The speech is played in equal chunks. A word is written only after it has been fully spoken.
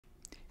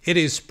It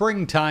is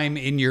springtime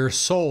in your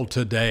soul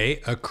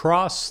today.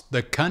 Across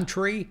the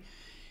country,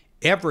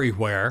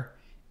 everywhere,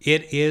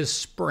 it is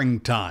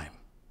springtime.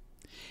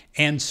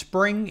 And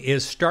spring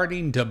is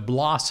starting to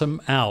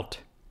blossom out.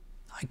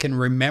 I can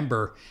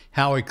remember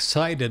how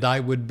excited I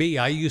would be.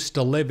 I used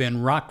to live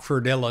in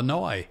Rockford,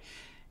 Illinois,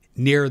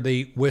 near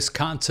the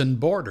Wisconsin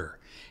border.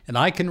 And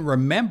I can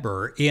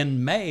remember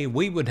in May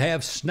we would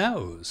have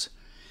snows.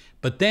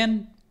 But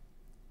then,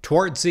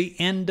 towards the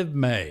end of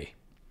May,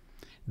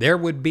 there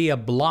would be a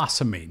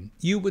blossoming.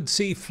 You would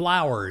see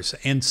flowers,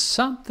 and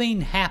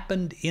something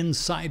happened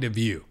inside of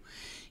you.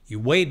 You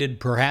waited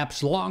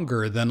perhaps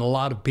longer than a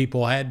lot of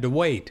people had to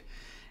wait,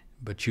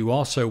 but you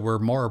also were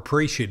more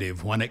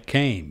appreciative when it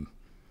came.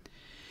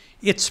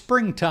 It's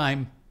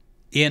springtime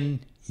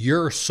in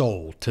your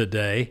soul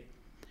today.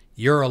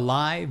 You're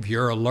alive,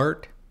 you're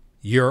alert,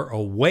 you're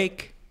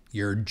awake,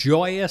 you're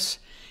joyous,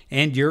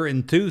 and you're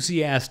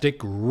enthusiastic,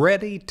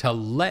 ready to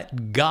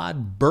let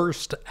God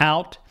burst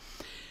out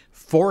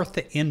forth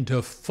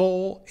into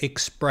full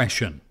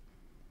expression.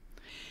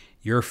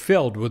 You're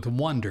filled with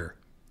wonder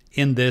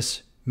in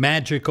this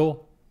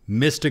magical,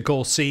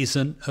 mystical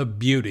season of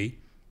beauty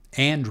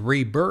and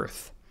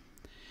rebirth.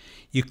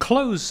 You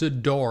close the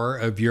door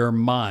of your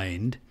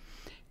mind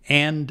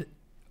and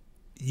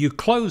you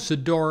close the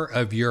door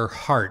of your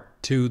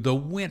heart to the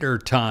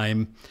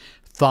wintertime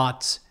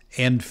thoughts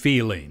and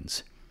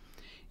feelings.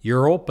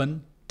 You're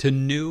open to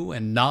new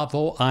and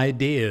novel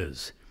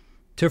ideas,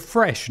 to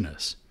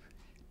freshness,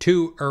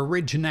 to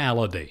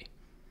originality.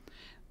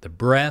 The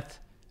breath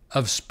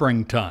of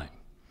springtime.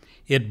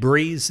 It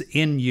breathes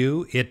in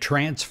you. It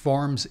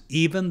transforms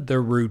even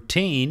the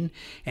routine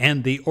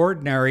and the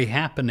ordinary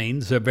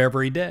happenings of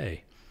every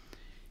day.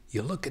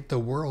 You look at the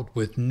world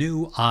with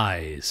new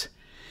eyes,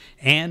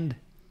 and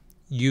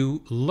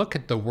you look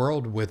at the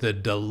world with a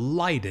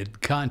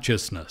delighted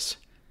consciousness.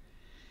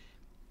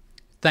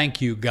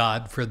 Thank you,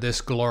 God, for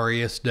this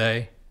glorious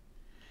day.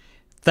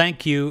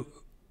 Thank you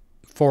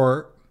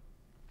for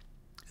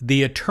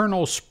the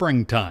eternal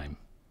springtime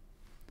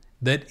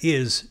that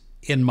is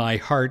in my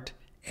heart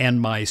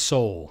and my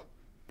soul.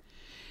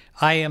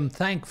 I am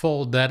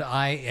thankful that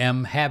I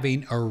am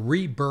having a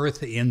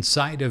rebirth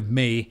inside of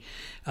me,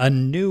 a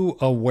new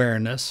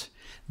awareness,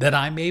 that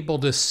I'm able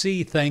to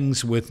see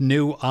things with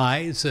new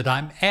eyes, that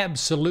I'm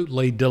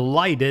absolutely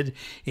delighted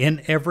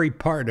in every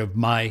part of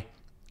my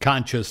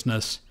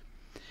consciousness.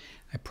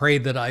 I pray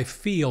that I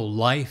feel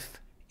life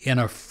in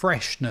a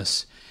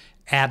freshness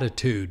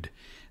attitude,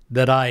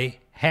 that I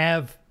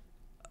have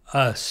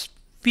a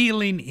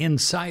feeling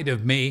inside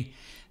of me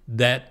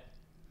that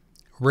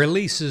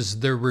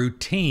releases the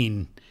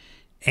routine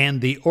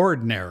and the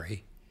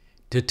ordinary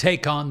to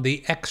take on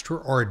the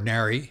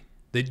extraordinary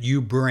that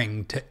you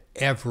bring to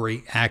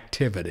every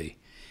activity.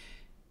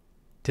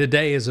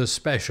 Today is a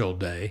special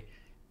day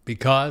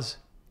because,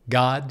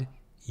 God,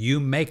 you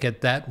make it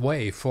that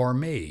way for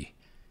me.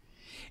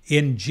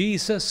 In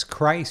Jesus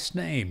Christ's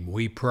name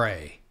we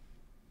pray.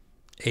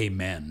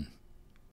 Amen.